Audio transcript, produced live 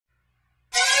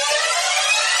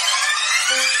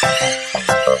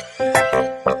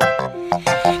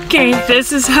Okay,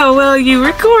 this is how well you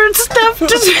record stuff to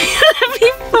have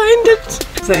me find it.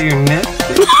 Is that your net?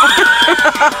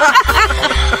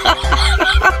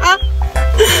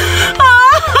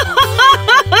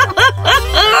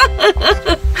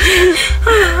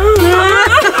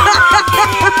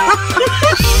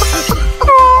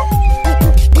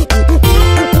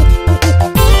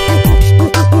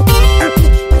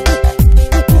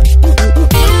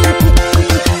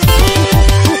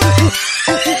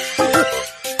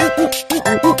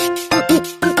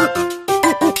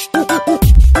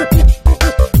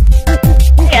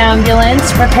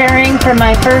 Ambulance preparing for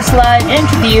my first live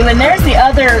interview, and there's the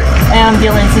other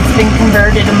ambulance that's been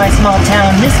converted in my small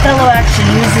town. This fellow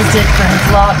actually uses it for his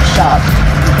lock shop.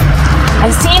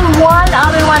 I've seen one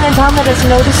other one in town that has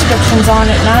no descriptions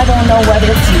on it, and I don't know what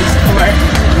it's used for.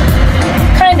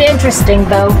 Kind of interesting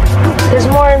though. There's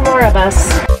more and more of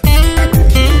us.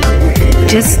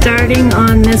 Just starting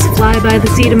on this fly by the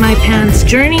seat of my pants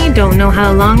journey. Don't know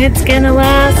how long it's gonna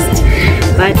last,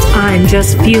 but I'm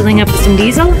just fueling up some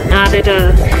diesel. Added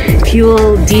a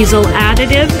fuel diesel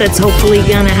additive that's hopefully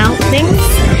gonna help things,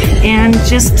 and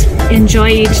just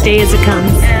enjoy each day as it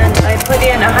comes. And I put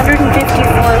in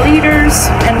 154 liters,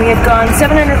 and we had gone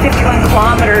 751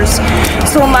 kilometers.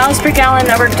 So miles per gallon,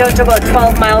 I worked out to about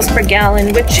 12 miles per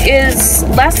gallon, which is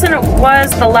less than it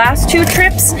was the last two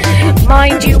trips.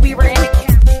 Mind you, we were in a camp.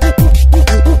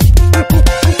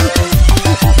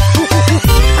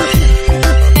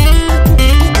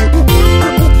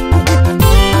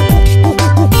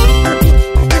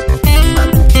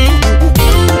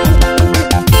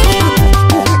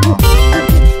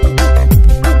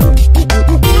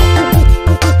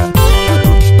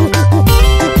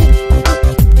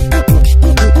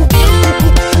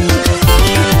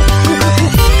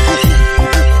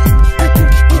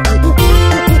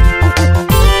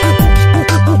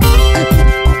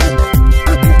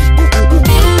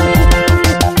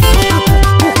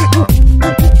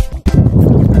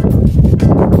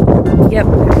 Yep,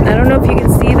 I don't know if you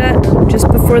can see that just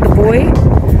before the buoy.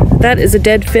 That is a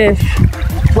dead fish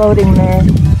floating there.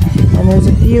 And there's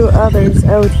a few others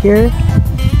out here.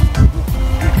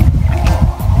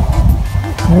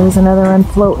 There's another one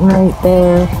floating right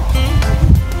there.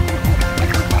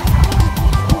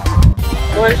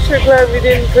 Well, I'm sure glad we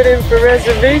didn't put in for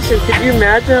reservation. Could you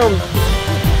imagine?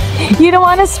 You don't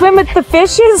want to swim with the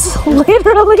fishes?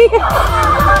 Literally.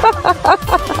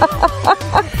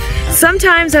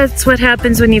 Sometimes that's what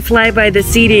happens when you fly by the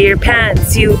seat of your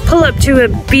pants. You pull up to a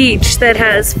beach that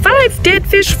has 5 dead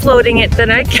fish floating it that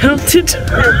I counted.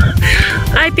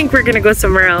 I think we're gonna go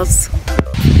somewhere else.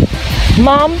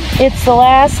 Mom, it's the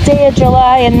last day of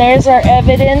July, and there's our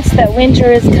evidence that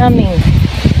winter is coming.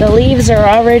 The leaves are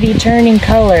already turning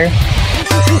color.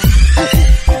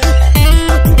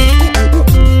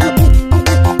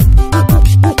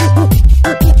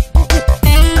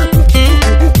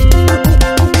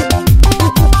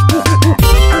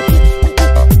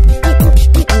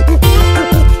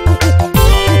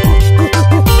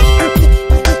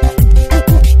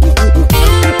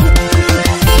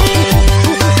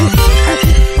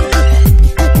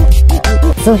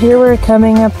 So here we're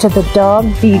coming up to the Dog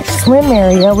Beach swim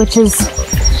area, which is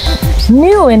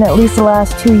new in at least the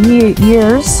last 2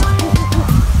 years.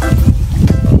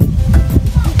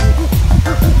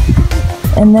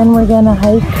 And then we're gonna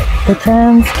hike the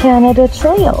Trans-Canada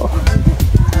Trail.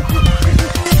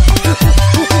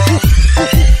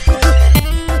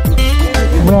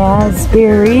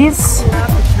 Raspberries,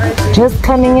 just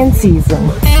coming in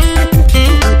season.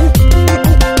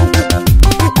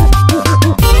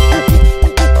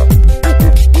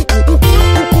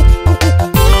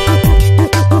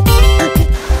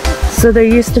 So there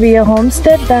used to be a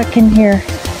homestead back in here.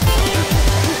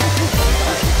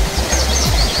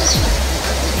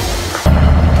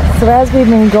 So as we've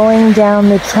been going down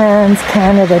the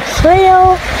Trans-Canada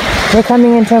Trail, we're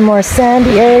coming into a more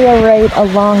sandy area right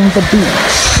along the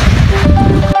beach.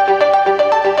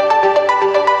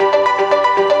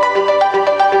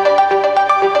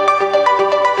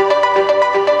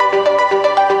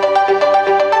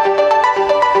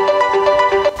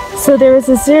 So there was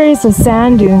a series of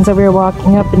sand dunes that we were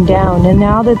walking up and down, and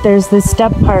now that there's this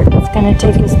step part that's going to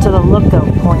take us to the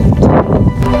lookout point.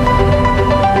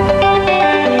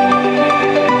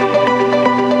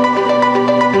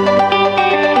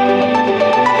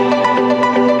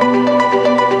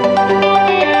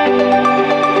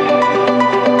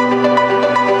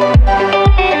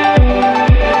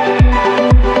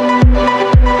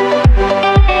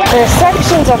 There's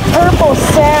sections of purple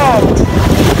sand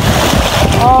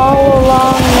all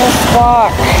along this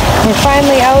walk. We're finally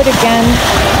finally out again.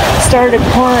 Started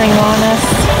pouring on us.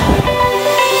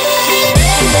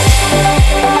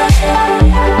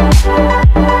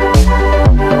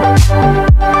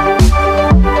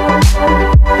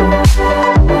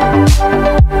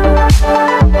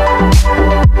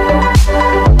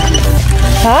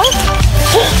 Huh?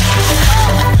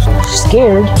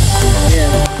 Scared? Yeah.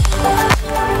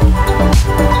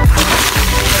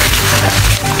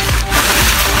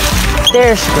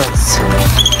 There she goes.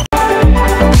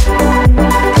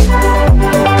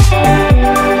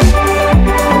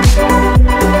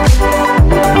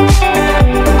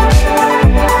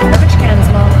 Garbage cans,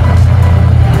 Mom.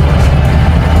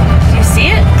 Do you see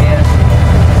it? Yeah.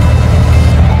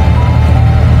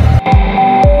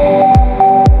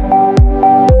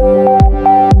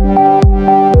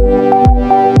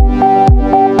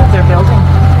 They're building.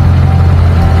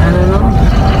 I don't know.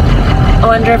 I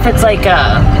wonder if it's like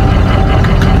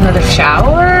another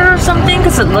shower or something,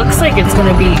 because it looks like it's going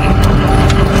to be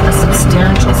a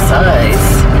substantial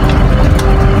size.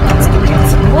 Let's go get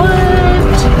some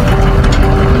wood.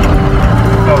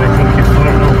 Oh, I think it's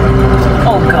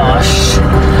Oh gosh.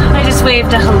 I just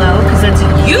waved a hello because that's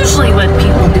usually what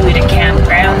people do at a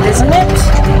campground, isn't it?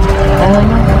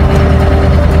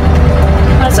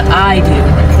 That's what I do.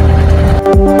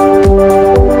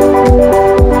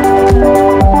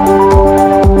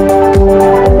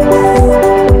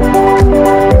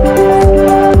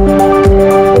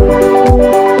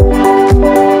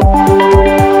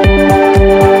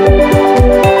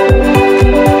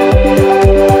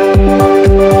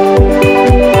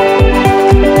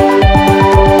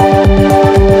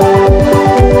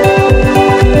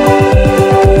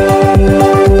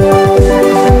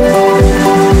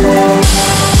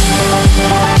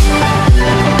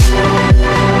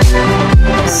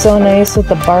 So nice with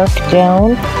the bark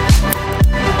down.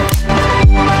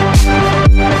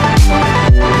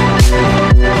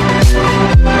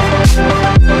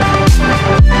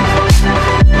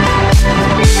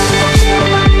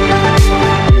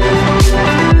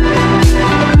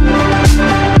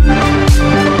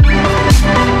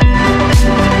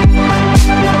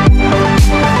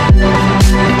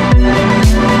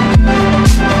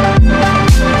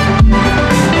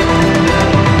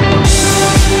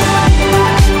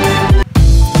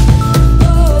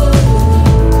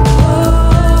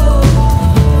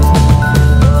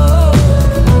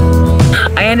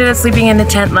 I ended up sleeping in the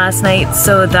tent last night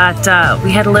so that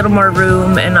we had a little more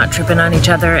room and not tripping on each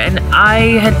other, and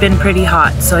I had been pretty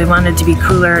hot, so I wanted to be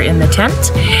cooler in the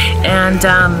tent. And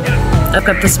woke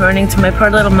up this morning to my poor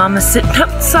little mama sitting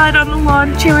outside on the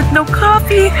lawn chair with no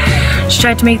coffee. She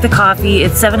tried to make the coffee.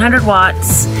 It's 700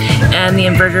 watts and the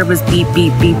inverter was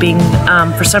beeping.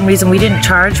 For some reason we didn't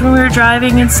charge when we were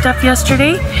driving and stuff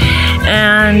yesterday,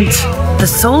 and the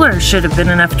solar should have been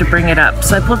enough to bring it up.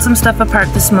 So I pulled some stuff apart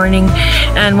this morning,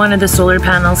 and one of the solar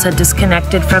panels had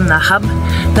disconnected from the hub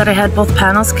that I had both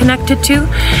panels connected to,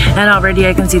 and already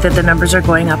I can see that the numbers are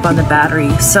going up on the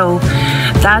battery. So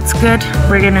that's good.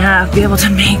 We're gonna be able to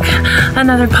make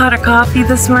another pot of coffee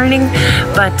this morning,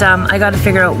 but I gotta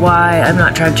figure out why I'm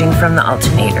not charging from the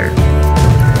alternator.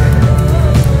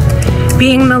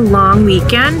 Being the long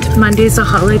weekend, Monday's a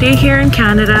holiday here in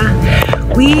Canada,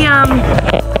 we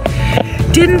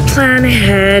didn't plan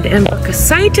ahead and book a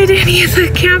site at any of the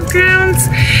campgrounds.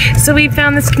 So we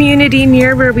found this community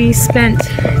near where we spent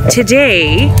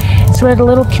today. So we're at a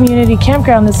little community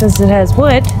campground that says it has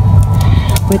wood,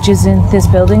 which is in this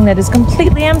building that is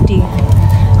completely empty.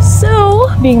 So,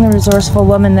 being the resourceful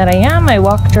woman that I am, I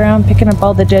walked around picking up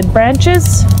all the dead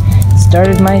branches,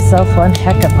 started myself one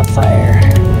heck of a fire.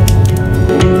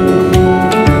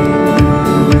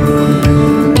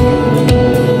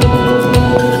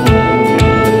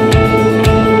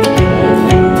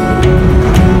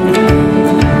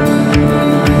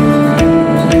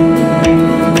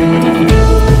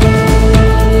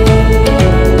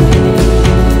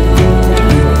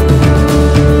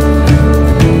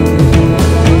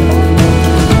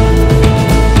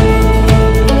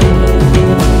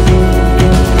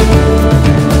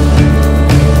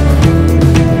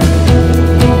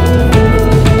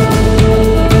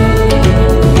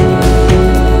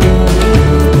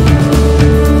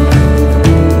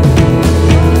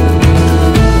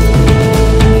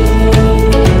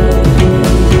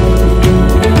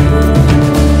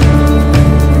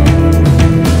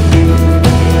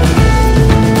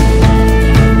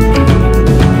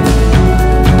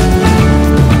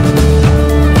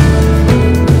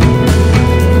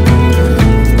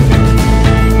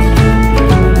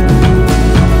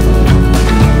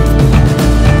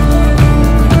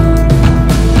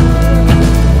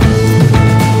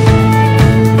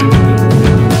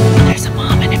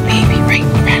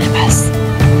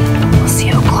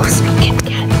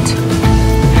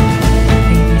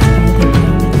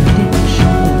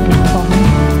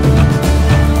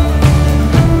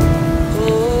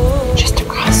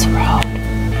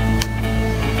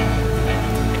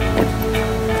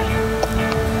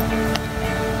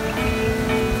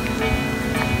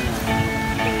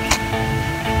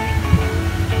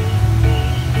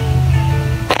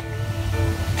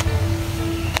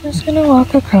 just gonna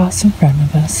walk across in front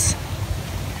of us.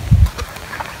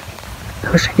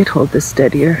 I wish I could hold this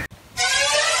steadier.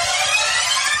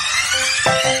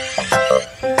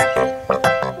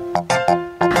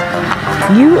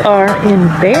 You are in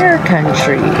bear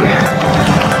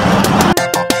country.